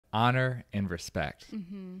honor and respect.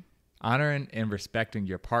 Honor and respecting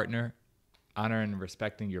your partner, honor and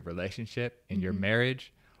respecting your relationship and your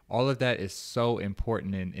marriage. All of that is so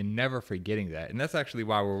important, and never forgetting that. And that's actually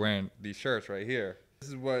why we're wearing these shirts right here. This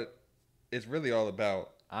is what it's really all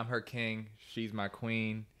about. I'm her king, she's my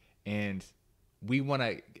queen, and we want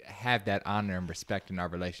to have that honor and respect in our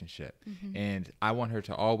relationship. And I want her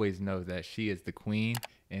to always know that she is the queen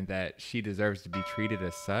and that she deserves to be treated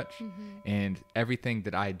as such. And everything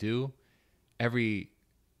that I do, every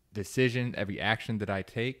decision, every action that I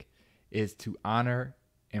take is to honor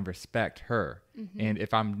and respect her. And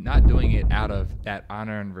if I'm not doing it out of that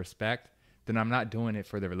honor and respect, then I'm not doing it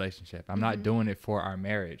for the relationship. I'm not doing it for our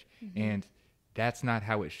marriage. And that's not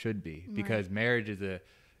how it should be, because marriage is a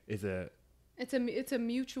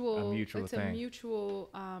mutual thing.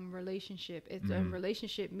 Relationship. It's a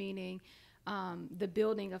relationship, meaning the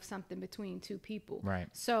building of something between two people. Right.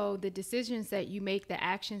 So the decisions that you make, the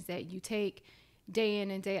actions that you take day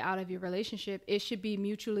in and day out of your relationship, it should be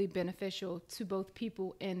mutually beneficial to both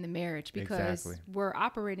people in the marriage, because we're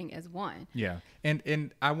operating as one. Yeah.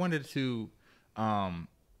 And I wanted to kind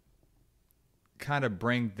of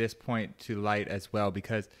bring this point to light as well,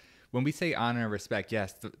 because when we say honor and respect,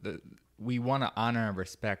 yes, we want to honor and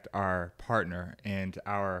respect our partner and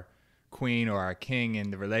our queen or our king in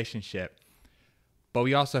the relationship, but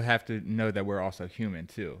we also have to know that we're also human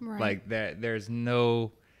too. Right. Like that, there's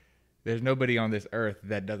nobody on this earth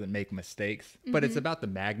that doesn't make mistakes, but it's about the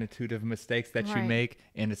magnitude of mistakes that you make,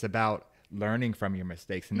 and it's about learning from your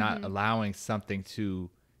mistakes and not allowing something to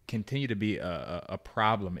continue to be a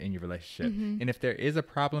problem in your relationship. And if there is a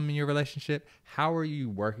problem in your relationship, how are you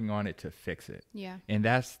working on it to fix it? Yeah. And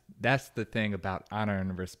that's the thing about honoring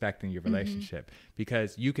and respecting your relationship,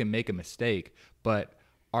 because you can make a mistake, but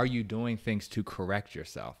are you doing things to correct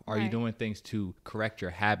yourself? Are you doing things to correct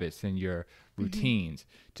your habits and your routines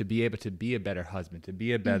to be able to be a better husband, to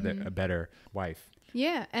be a better wife?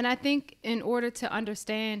 Yeah. And I think in order to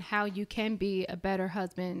understand how you can be a better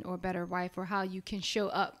husband or better wife, or how you can show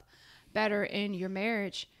up better in your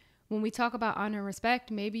marriage, when we talk about honor and respect,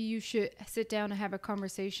 maybe you should sit down and have a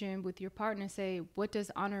conversation with your partner and say, what does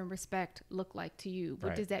honor and respect look like to you?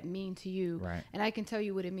 What does that mean to you? Right. And I can tell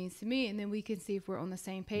you what it means to me, and then we can see if we're on the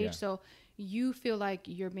same page. Yeah. So you feel like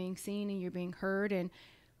you're being seen and you're being heard. And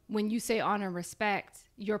when you say honor and respect,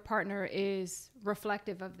 your partner is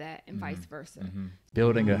reflective of that, and vice versa.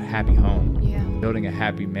 Building a happy home, Yeah. building a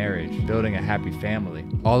happy marriage, building a happy family.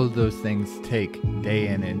 All of those things take day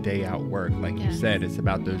in and day out work. Like you said, it's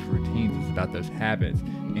about those routines, it's about those habits,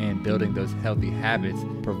 and building those healthy habits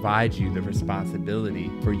provides you the responsibility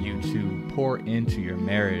for you to pour into your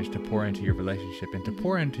marriage, to pour into your relationship, and to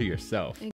pour into yourself.